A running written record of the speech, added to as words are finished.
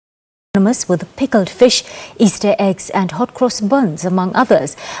Synonymous with pickled fish, Easter eggs and hot cross buns, among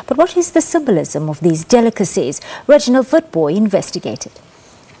others. But what is the symbolism of these delicacies? Reginald Witbooi investigated.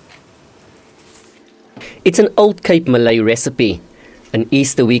 It's an old Cape Malay recipe, an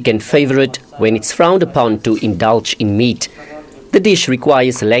Easter weekend favourite when it's frowned upon to indulge in meat. The dish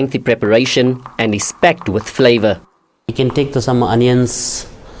requires lengthy preparation and is packed with flavour. You can take some onions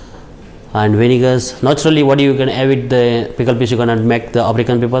and vinegars. Naturally, what you can add with the pickled fish, you cannot make the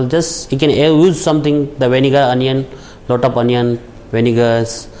African people. Just you can use something, the vinegar, onion, lot of onion,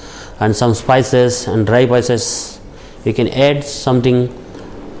 vinegars, and some spices and dry spices. You can add something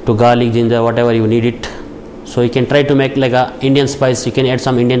to garlic, ginger, whatever you need it. So you can try to make like a Indian spice. You can add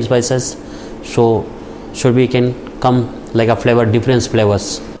some Indian spices. So we can come like a flavor, different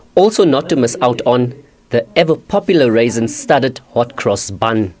flavors. Also not to miss out on the ever popular raisin-studded hot cross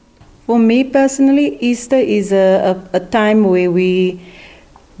bun. For me personally, Easter is a time where we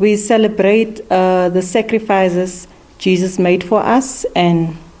celebrate the sacrifices Jesus made for us,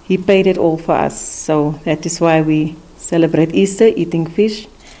 and He paid it all for us. So that is why we celebrate Easter, eating fish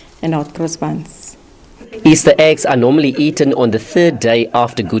and hot cross buns. Easter eggs are normally eaten on the third day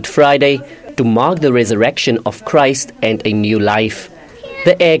after Good Friday to mark the resurrection of Christ and a new life.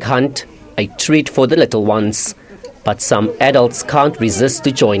 The egg hunt, a treat for the little ones. But some adults can't resist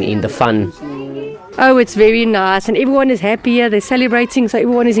to join in the fun. Oh, it's very nice, and everyone is happy here. They're celebrating, so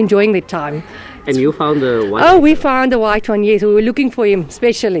everyone is enjoying their time. And you found the white? Oh, we found the white one, yes. We were looking for him,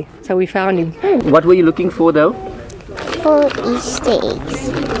 especially, so we found him. What were you looking for, though? For Easter eggs.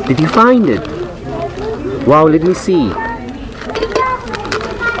 Did you find it? Wow, let me see.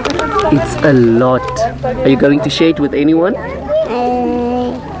 It's a lot. Are you going to share it with anyone?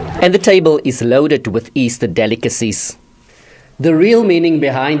 And the table is loaded with Easter delicacies. The real meaning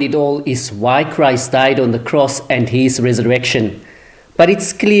behind it all is why Christ died on the cross and His resurrection. But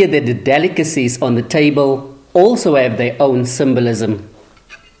it's clear that the delicacies on the table also have their own symbolism.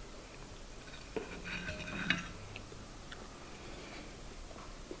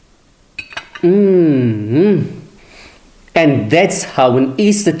 And that's how an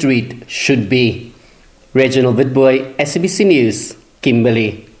Easter treat should be. Reginald Witbooi, SABC News,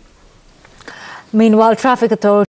 Kimberley. Meanwhile, traffic authorities